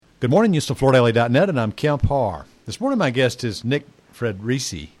Good morning, HoustonFloorDaily.net, and I'm Kemp Harr. This morning my guest is Nick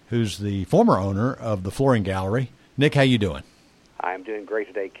Frederici, who's the former owner of the Flooring Gallery. Nick, how you doing? I'm doing great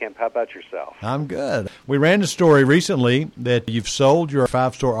today, Kemp. How about yourself? I'm good. We ran a story recently that you've sold your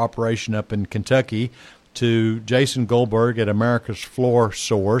 5-store operation up in Kentucky to Jason Goldberg at America's Floor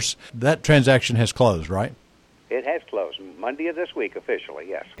Source. That transaction has closed, right? It has closed Monday of this week, officially,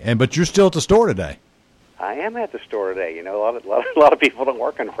 yes. But you're still at the store today. I am at the store today. You know, a lot of people don't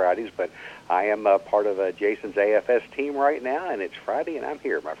work on Fridays, but I am part of Jason's AFS team right now, and it's Friday, and I'm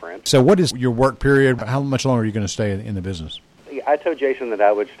here, my friend. So what is your work period? How much longer are you going to stay in the business? I told Jason that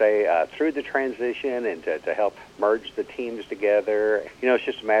I would stay through the transition and to help merge the teams together. You know, it's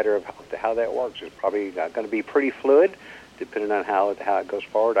just a matter of how that works. It's probably going to be pretty fluid, depending on how it goes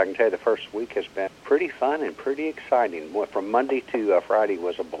forward. I can tell you the first week has been pretty fun and pretty exciting. From Monday to Friday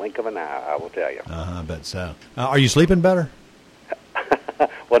was a blink of an eye, I will tell you. I bet so. Are you sleeping better?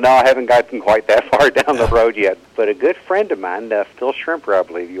 Well, no, I haven't gotten quite that far down the road yet. But a good friend of mine, Phil Shrimper, I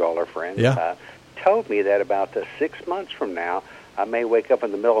believe you all are friends, told me that about 6 months from now, I may wake up in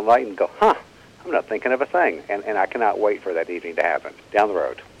the middle of the night and go, I'm not thinking of a thing. And I cannot wait for that evening to happen down the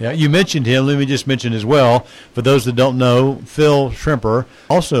road. Yeah, you mentioned him. Let me just mention as well, for those that don't know, Phil Shrimper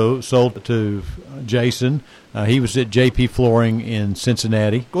also sold to Jason. He was at JP Flooring in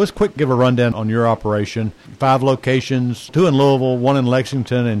Cincinnati. Let's give a rundown on your operation. 5 locations, 2 in Louisville, 1 in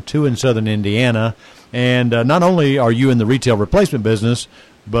Lexington, and 2 in southern Indiana. And not only are you in the retail replacement business,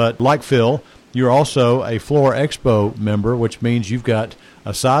 but like Phil, you're also a Floor Expo member, which means you've got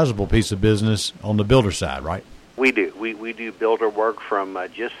a sizable piece of business on the builder side, right? We do. We do builder work from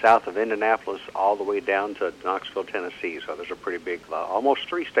just south of Indianapolis all the way down to Knoxville, Tennessee. So there's a pretty big, almost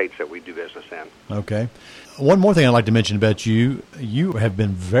 3 states that we do business in. Okay. One more thing I'd like to mention about you, you have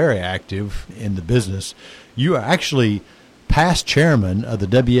been very active in the business. You are actually past chairman of the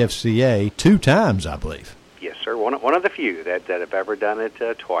WFCA 2 times, I believe. Yes, sir. One of the few that have ever done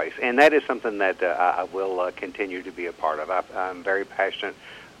it twice. And that is something that I will continue to be a part of. I'm very passionate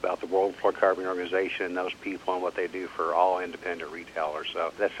about the World Floor Carpeting Organization and those people and what they do for all independent retailers.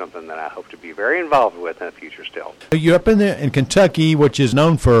 So that's something that I hope to be very involved with in the future still. You're up in Kentucky, which is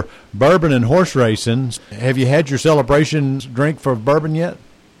known for bourbon and horse racing. Have you had your celebration drink for bourbon yet?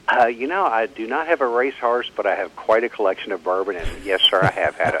 You know, I do not have a racehorse, but I have quite a collection of bourbon, and yes, sir, I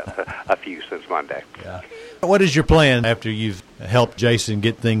have had a few since Monday. Yeah. What is your plan after you've helped Jason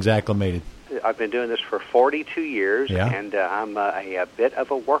get things acclimated? I've been doing this for 42 years, and I'm a bit of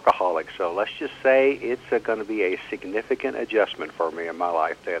a workaholic, so let's just say it's going to be a significant adjustment for me in my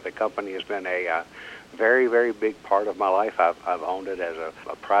life. The company has been a very, very big part of my life. I've owned it as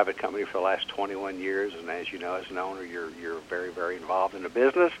a private company for the last 21 years, and as you know, as an owner, you're very, very involved in the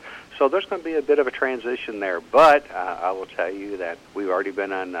business. So there's going to be a bit of a transition there, but I will tell you that we've already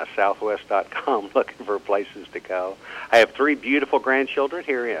been on Southwest.com looking for places to go. I have 3 beautiful grandchildren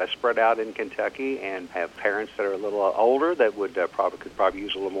here spread out in Kentucky, and have parents that are a little older that could probably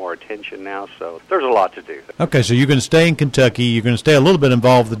use a little more attention now. So there's a lot to do. Okay, so you're going to stay in Kentucky. You're going to stay a little bit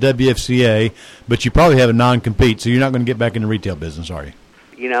involved with the WFCA, but you probably have a non-compete, so you're not going to get back in the retail business, are you?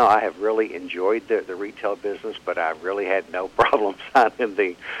 You know, I have really enjoyed the retail business, but I really had no problem signing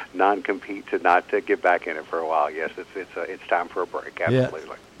the non-compete to get back in it for a while. Yes, it's time for a break,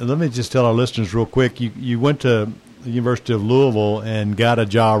 absolutely. Yeah. Let me just tell our listeners real quick, you went to the University of Louisville and got a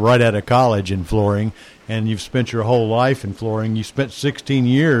job right out of college in flooring, and you've spent your whole life in flooring. You spent 16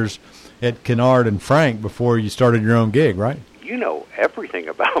 years at Kennard and Frank before you started your own gig, right? You know everything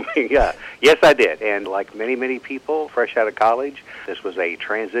about me. Yes, I did. And like many people fresh out of college, this was a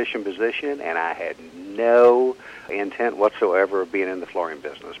transition position, and I had no intent whatsoever of being in the flooring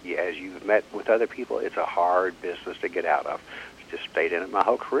business. As you've met with other people, it's a hard business to get out of. Just stayed in it my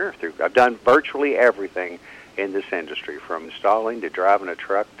whole career through. I've done virtually everything in this industry, from installing to driving a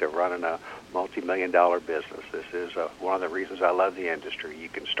truck to running a multi-million-dollar business. This is one of the reasons I love the industry. You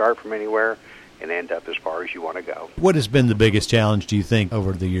can start from anywhere and end up as far as you want to go. What has been the biggest challenge, do you think,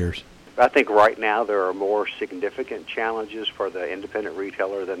 over the years? I think right now there are more significant challenges for the independent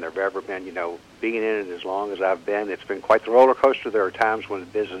retailer than there have ever been. You know, being in it as long as I've been, it's been quite the roller coaster. There are times when the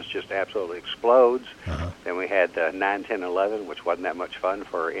business just absolutely explodes. Then we had 9, 10, 11, which wasn't that much fun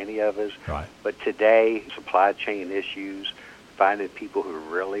for any of us. Right. But today, supply chain issues, finding people who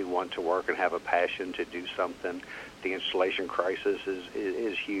really want to work and have a passion to do something. The installation crisis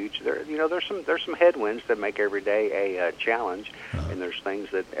is huge. There's some headwinds that make every day a challenge, and there's things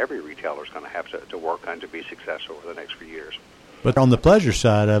that every retailer is going to have to work on to be successful over the next few years. But on the pleasure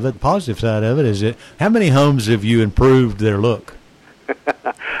side of it, the positive side of it, is how many homes have you improved their look?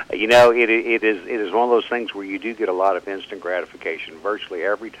 You know, it is one of those things where you do get a lot of instant gratification. Virtually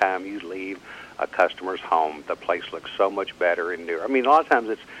every time you leave a customer's home, the place looks so much better and newer. I mean, a lot of times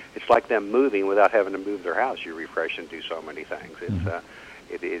it's like them moving without having to move their house. You refresh and do so many things.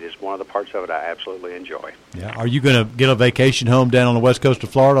 It is one of the parts of it I absolutely enjoy. Yeah. Are you going to get a vacation home down on the west coast of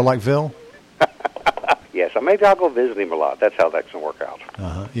Florida like Phil? Yes, maybe I'll go visit him a lot. That's how that's going to work out.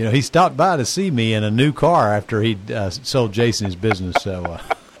 Uh-huh. You know, he stopped by to see me in a new car after he'd sold Jason his business. So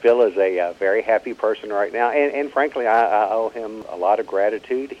Phil is a very happy person right now, and frankly, I owe him a lot of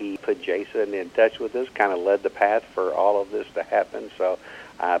gratitude. He put Jason in touch with us, kind of led the path for all of this to happen. So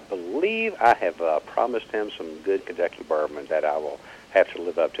I believe I have promised him some good Kentucky bourbon that I will have to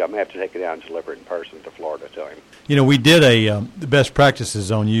live up to. I'm going to have to take it down and deliver it in person to Florida to him. You know, we did the best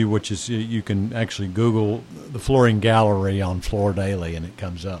practices on you, which is you can actually Google the Flooring Gallery on Floor Daily, and it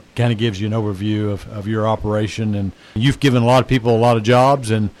comes up. Kind of gives you an overview of your operation, and you've given a lot of people a lot of jobs,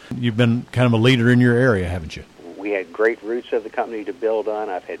 and you've been kind of a leader in your area, haven't you? We had great roots of the company to build on.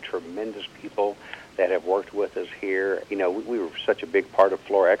 I've had tremendous people that have worked with us here. You know, we were such a big part of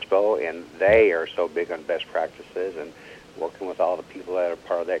Floor Expo, and they are so big on best practices and working with all the people that are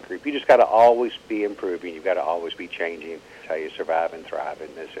part of that group. You just got to always be improving. You've got to always be changing. That's how you survive and thrive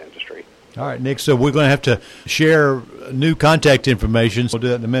in this industry. All right, Nick, so we're going to have to share new contact information. We'll do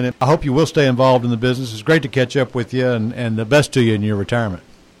that in a minute. I hope you will stay involved in the business. It's great to catch up with you, and the best to you in your retirement.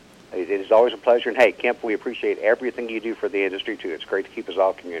 It is always a pleasure. And, hey, Kemp, we appreciate everything you do for the industry, too. It's great to keep us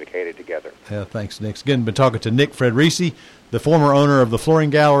all communicated together. Yeah, thanks, Nick. Again, been talking to Nick Frederici, the former owner of the Flooring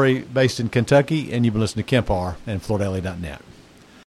Gallery based in Kentucky, and you've been listening to Kemp R and FloorDaily.net.